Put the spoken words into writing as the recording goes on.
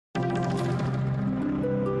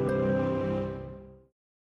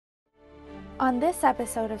On this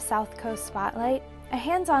episode of South Coast Spotlight, a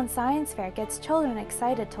hands-on science fair gets children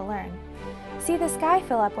excited to learn. See the sky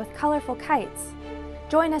fill up with colorful kites.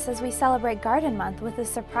 Join us as we celebrate Garden Month with a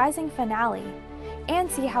surprising finale, and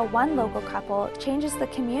see how one local couple changes the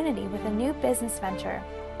community with a new business venture.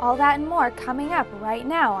 All that and more coming up right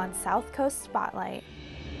now on South Coast Spotlight.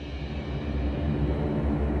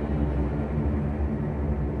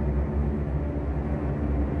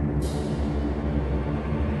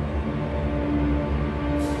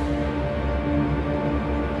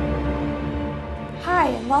 Hi,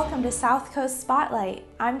 and welcome to South Coast Spotlight.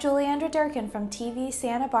 I'm Juliandra Durkin from TV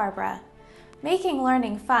Santa Barbara. Making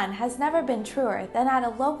learning fun has never been truer than at a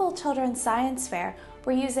local children's science fair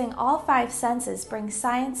where using all 5 senses brings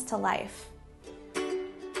science to life.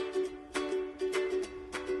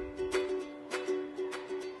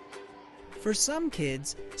 For some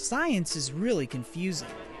kids, science is really confusing,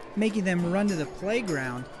 making them run to the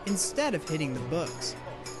playground instead of hitting the books.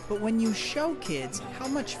 But when you show kids how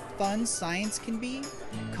much fun science can be,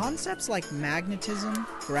 concepts like magnetism,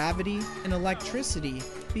 gravity, and electricity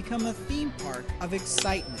become a theme park of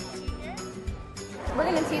excitement. We're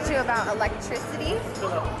going to teach you about electricity,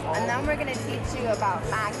 and then we're going to teach you about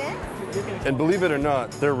magnets. And believe it or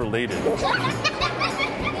not, they're related. We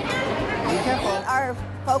are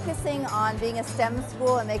focusing on being a STEM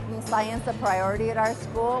school and making science a priority at our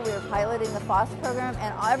school. We are piloting the FOSS program,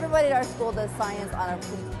 and everybody at our school does science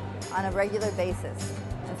on a regular basis.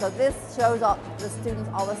 And so this shows the students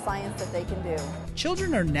all the science that they can do.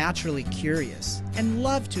 Children are naturally curious and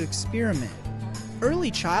love to experiment.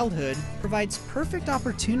 Early childhood provides perfect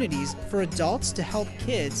opportunities for adults to help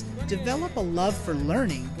kids develop a love for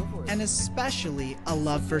learning and especially a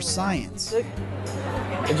love for science. It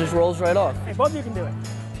just rolls right off. Hey, both of you can do it.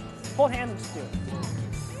 Hold hands and just do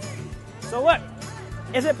it. So look,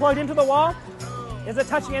 is it plugged into the wall? Is it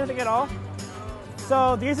touching anything at all?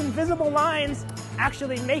 So these invisible lines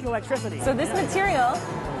actually make electricity. So this material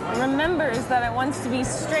remembers that it wants to be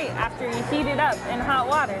straight after you heat it up in hot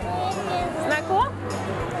water. Isn't that cool?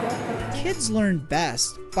 Kids learn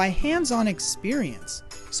best by hands-on experience,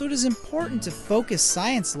 so it is important to focus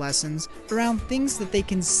science lessons around things that they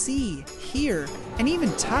can see, hear, and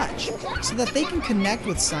even touch, so that they can connect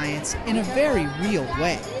with science in a very real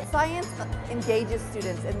way. Science engages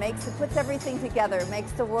students. It puts everything together. It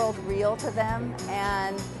makes the world real to them,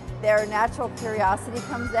 and their natural curiosity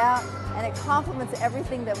comes out, and it complements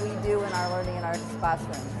everything that we do in our learning in our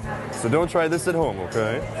classrooms. So don't try this at home,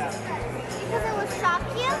 okay? Because it will shock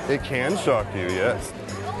you? It can shock you, yes.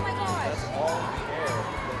 Oh my gosh.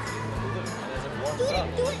 Do it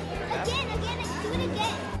again, do it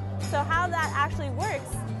again. So how that actually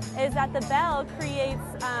works is that the bell creates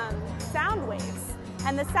sound waves.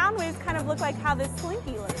 And the sound waves kind of look like how this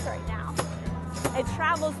slinky looks right now. It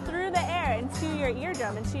travels through the air into your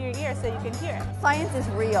eardrum, into your ear, so you can hear it. Science is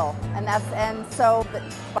real, and so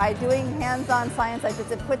by doing hands-on science like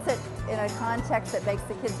this, it puts it in a context that makes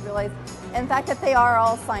the kids realize, in fact, that they are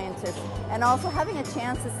all scientists. And also having a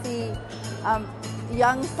chance to see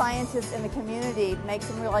young scientists in the community makes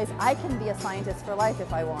them realize I can be a scientist for life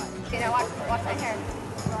if I want. You know, watch my hair.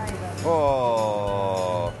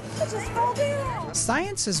 Oh.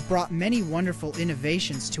 Science has brought many wonderful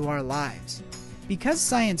innovations to our lives. Because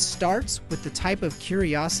science starts with the type of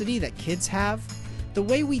curiosity that kids have, the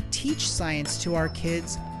way we teach science to our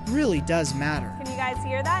kids really does matter. Can you guys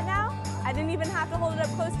hear that now? I didn't even have to hold it up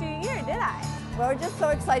close to your ear, did I? Well, we're just so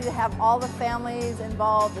excited to have all the families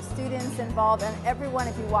involved, the students involved, and everyone,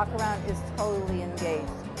 if you walk around, is totally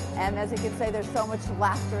engaged. And as you can say, there's so much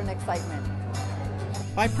laughter and excitement.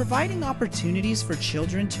 By providing opportunities for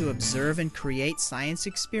children to observe and create science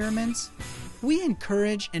experiments, we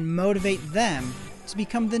encourage and motivate them to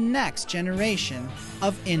become the next generation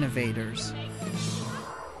of innovators.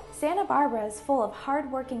 Santa Barbara is full of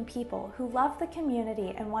hardworking people who love the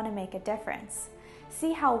community and want to make a difference.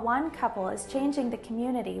 See how one couple is changing the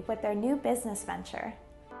community with their new business venture.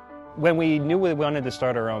 When we knew we wanted to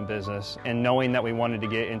start our own business and knowing that we wanted to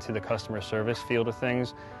get into the customer service field of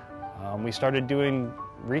things, we started doing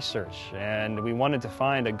research, and we wanted to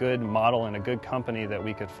find a good model and a good company that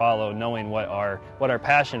we could follow, knowing what our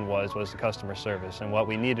passion was the customer service, and what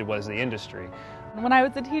we needed was the industry. When I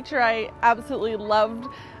was a teacher, I absolutely loved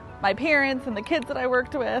my parents and the kids that I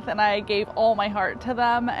worked with, and I gave all my heart to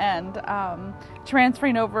them. And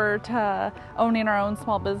transferring over to owning our own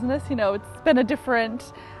small business, you know, it's been a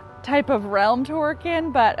different type of realm to work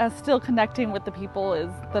in, but still connecting with the people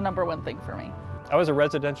is the #1 thing for me. I was a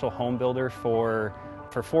residential home builder for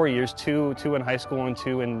 4 years, two in high school and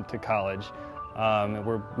 2 into college.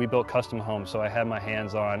 We built custom homes, so I had my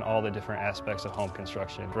hands on all the different aspects of home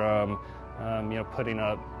construction, from putting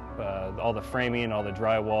up all the framing, all the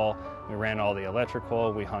drywall. We ran all the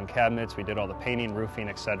electrical, we hung cabinets, we did all the painting, roofing,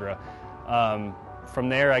 etc. From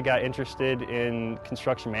there, I got interested in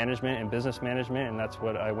construction management and business management, and that's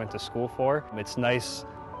what I went to school for. It's nice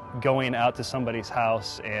going out to somebody's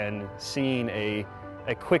house and seeing a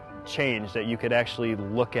quick change that you could actually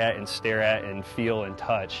look at and stare at and feel and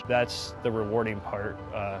touch. That's the rewarding part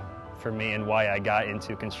for me, and why I got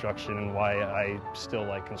into construction and why I still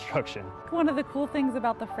like construction. One of the cool things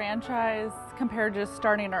about the franchise compared to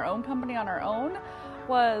starting our own company on our own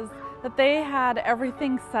was that they had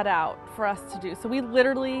everything set out for us to do. So we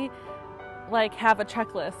literally have a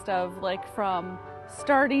checklist of from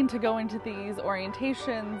starting to going to these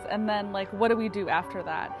orientations, and then what do we do after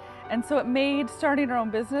that. And so it made starting our own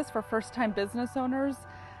business for first-time business owners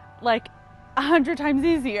 100 times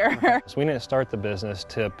easier. So we didn't start the business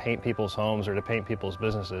to paint people's homes or to paint people's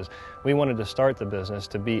businesses. We wanted to start the business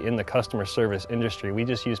to be in the customer service industry. We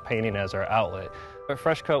just use painting as our outlet. At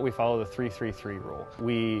Fresh Coat, we follow the 3-3-3 rule.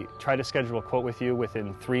 We try to schedule a quote with you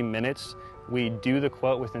within 3 minutes. We do the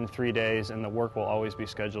quote within 3 days, and the work will always be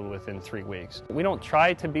scheduled within 3 weeks. We don't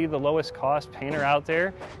try to be the lowest cost painter out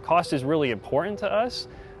there. Cost is really important to us,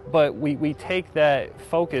 but we take that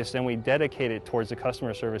focus and we dedicate it towards the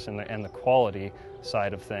customer service and the quality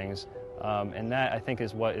side of things. And that, I think,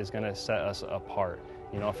 is what is going to set us apart.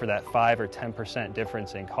 For that 5 or 10%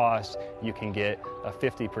 difference in cost, you can get a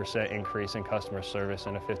 50% increase in customer service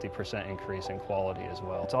and a 50% increase in quality as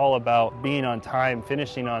well. It's all about being on time,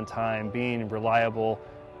 finishing on time, being reliable,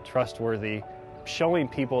 trustworthy, showing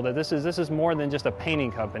people that this is more than just a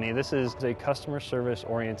painting company. This is a customer service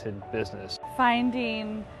oriented business.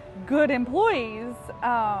 Finding good employees,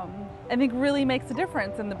 I think, really makes a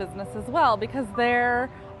difference in the business as well, because they're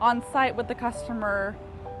on site with the customer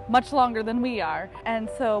much longer than we are. And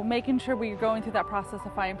so making sure we're going through that process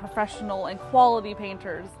of finding professional and quality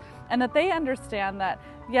painters, and that they understand that,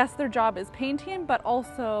 yes, their job is painting, but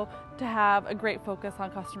also to have a great focus on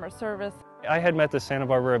customer service. I had met the Santa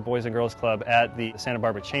Barbara Boys and Girls Club at the Santa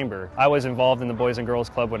Barbara Chamber. I was involved in the Boys and Girls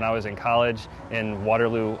Club when I was in college in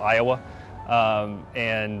Waterloo, Iowa.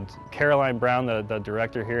 And Caroline Brown, the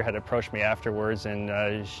director here, had approached me afterwards,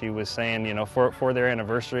 and she was saying, for their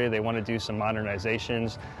anniversary, they want to do some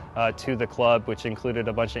modernizations to the club, which included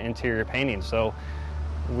a bunch of interior painting. So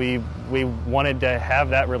we wanted to have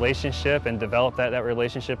that relationship and develop that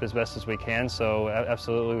relationship as best as we can. So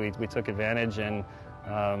absolutely, we took advantage and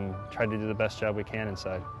tried to do the best job we can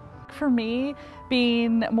inside. For me,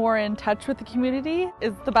 being more in touch with the community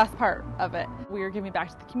is the best part of it. We are giving back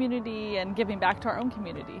to the community and giving back to our own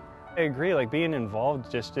community. I agree, being involved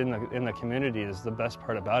just in the community is the best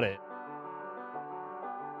part about it.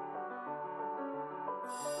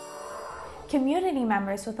 Community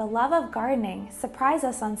members with a love of gardening surprise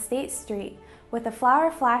us on State Street with a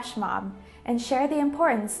flower flash mob and share the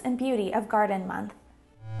importance and beauty of Garden Month.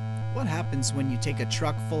 What happens when you take a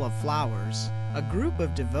truck full of flowers, a group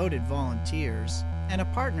of devoted volunteers, and a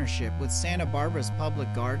partnership with Santa Barbara's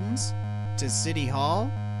Public Gardens to City Hall?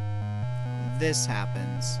 This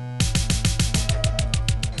happens.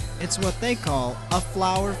 It's what they call a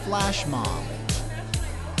flower flash mob.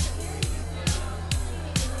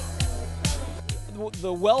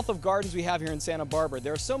 The wealth of gardens we have here in Santa Barbara,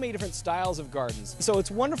 there are so many different styles of gardens. So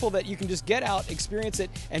it's wonderful that you can just get out, experience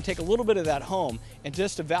it, and take a little bit of that home, and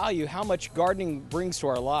just to value how much gardening brings to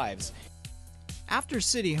our lives. After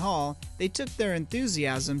City Hall, they took their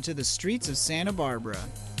enthusiasm to the streets of Santa Barbara.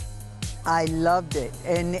 I loved it,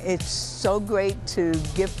 and it's so great to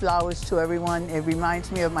give flowers to everyone. It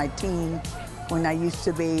reminds me of my teen when I used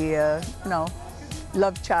to be,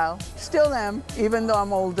 love child. Still am, even though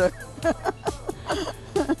I'm older.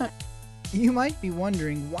 You might be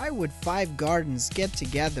wondering, why would 5 Gardens get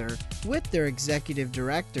together with their executive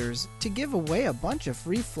directors to give away a bunch of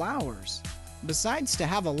free flowers? Besides to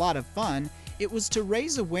have a lot of fun, it was to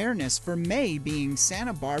raise awareness for May being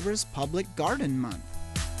Santa Barbara's Public Garden Month.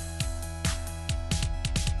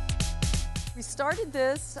 We started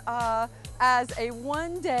this as a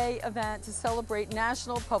one-day event to celebrate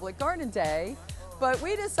National Public Garden Day, but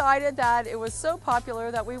we decided that it was so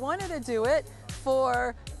popular that we wanted to do it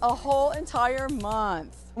for a whole entire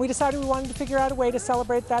month. We decided we wanted to figure out a way to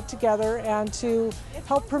celebrate that together and to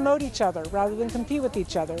help promote each other rather than compete with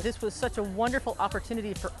each other. This was such a wonderful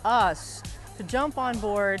opportunity for us to jump on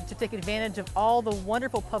board, to take advantage of all the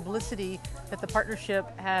wonderful publicity that the partnership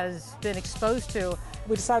has been exposed to.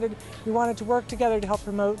 We decided we wanted to work together to help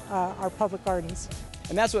promote our public gardens.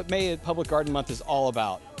 And that's what May Public Garden Month is all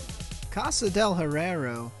about. Casa del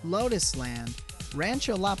Herrero, Lotus Land,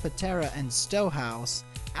 Rancho La Patera, and Stowe House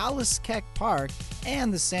Alice Keck Park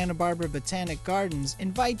and the Santa Barbara Botanic Gardens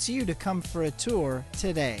invites you to come for a tour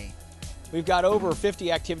today. We've got over 50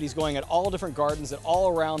 activities going at all different gardens all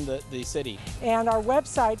around the city. And our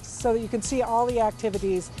website, so that you can see all the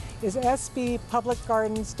activities, is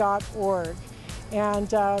sbpublicgardens.org. And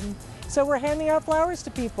so we're handing out flowers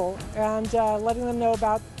to people and letting them know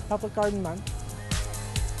about Public Garden Month.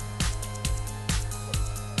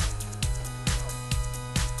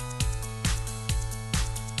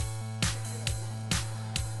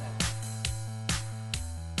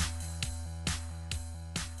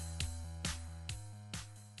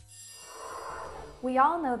 We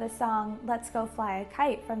all know the song "Let's Go Fly a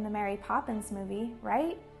Kite" from the Mary Poppins movie,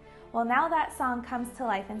 right? Well, now that song comes to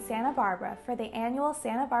life in Santa Barbara for the annual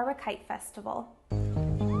Santa Barbara Kite Festival.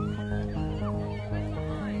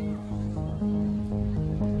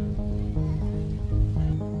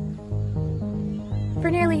 For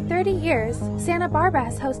nearly 30 years, Santa Barbara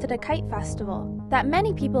has hosted a kite festival that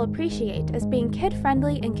many people appreciate as being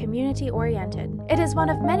kid-friendly and community-oriented. It is one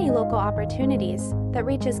of many local opportunities that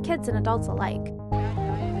reaches kids and adults alike.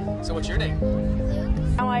 So what's your name?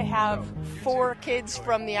 Now I have 4 kids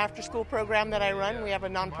from the after-school program that I run. We have a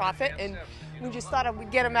nonprofit, and we just thought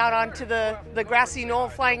we'd get them out onto the grassy knoll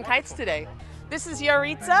flying kites today. This is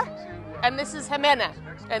Yaritza, and this is Jimena,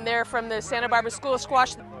 and they're from the Santa Barbara School of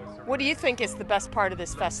Squash. What do you think is the best part of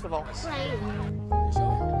this festival?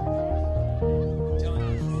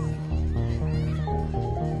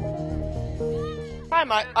 I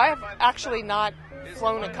have actually not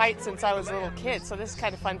flown a kite since I was a little kid, so this is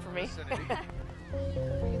kind of fun for me.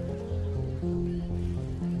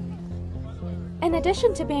 In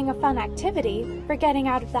addition to being a fun activity for getting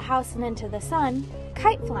out of the house and into the sun,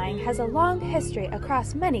 kite flying has a long history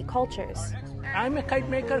across many cultures. I'm a kite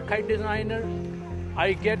maker, kite designer.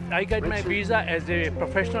 I get my visa as a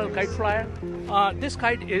professional kite flyer. This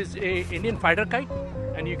kite is an Indian fighter kite,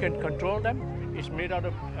 and you can control them. It's made out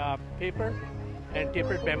of paper and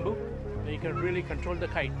tapered bamboo, and you can really control the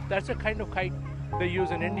kite. That's the kind of kite they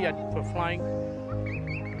use in India for flying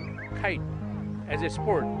kite as a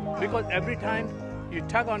sport, because every time you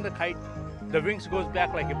tug on the kite, the wings goes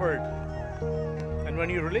back like a bird, and when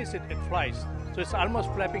you release it, it flies. So it's almost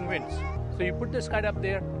flapping wings. So you put this kite up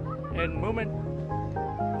there, and moment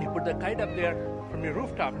you put the kite up there from your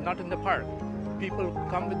rooftop, not in the park, people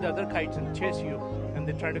come with the other kites and chase you, and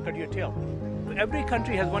they try to cut your tail. Every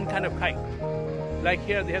country has one kind of kite. Like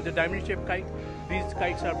here, they have the diamond-shaped kite. These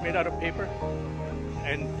kites are made out of paper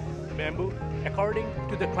and bamboo, according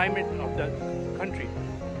to the climate of the country.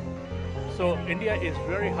 So India is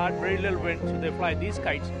very hot, very little wind, so they fly these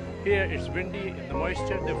kites. Here it's windy, in the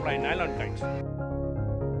moisture, they fly nylon kites.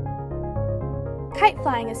 Kite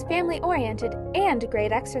flying is family-oriented and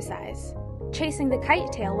great exercise. Chasing the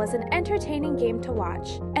kite tail was an entertaining game to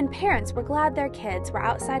watch, and parents were glad their kids were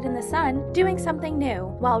outside in the sun doing something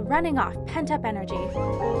new while running off pent-up energy.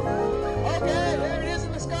 Okay, there it is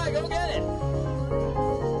in the sky, go get it!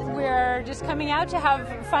 We're just coming out to have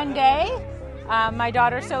a fun day. My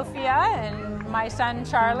daughter Sophia and my son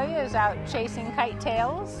Charlie is out chasing kite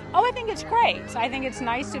tails. Oh, I think it's great. I think it's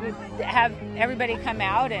nice to have everybody come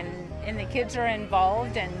out and the kids are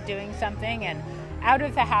involved and doing something and out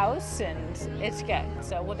of the house, and it's good.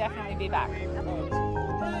 So we'll definitely be back. Hey, good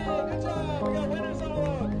job! We got winners all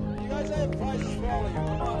around. You guys have prizes for all of you.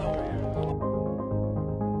 Come on over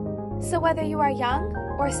here. So whether you are young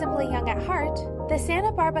or simply young at heart, the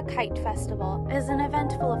Santa Barbara Kite Festival is an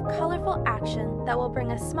event full of colorful action that will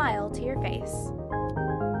bring a smile to your face.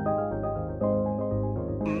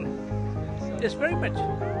 It's very much,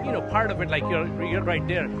 part of it, like you're right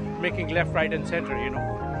there, making left, right, and center,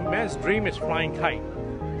 Man's dream is flying, and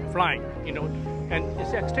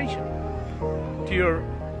it's an extension to your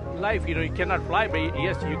life. You cannot fly, but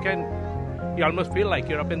yes, you can. You almost feel like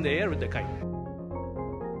you're up in the air with the kite.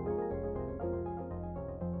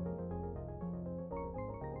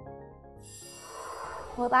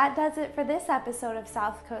 Well, that does it for this episode of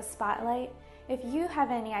South Coast Spotlight. If you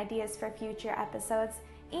have any ideas for future episodes,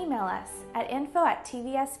 email us at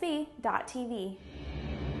info@tvsb.tv.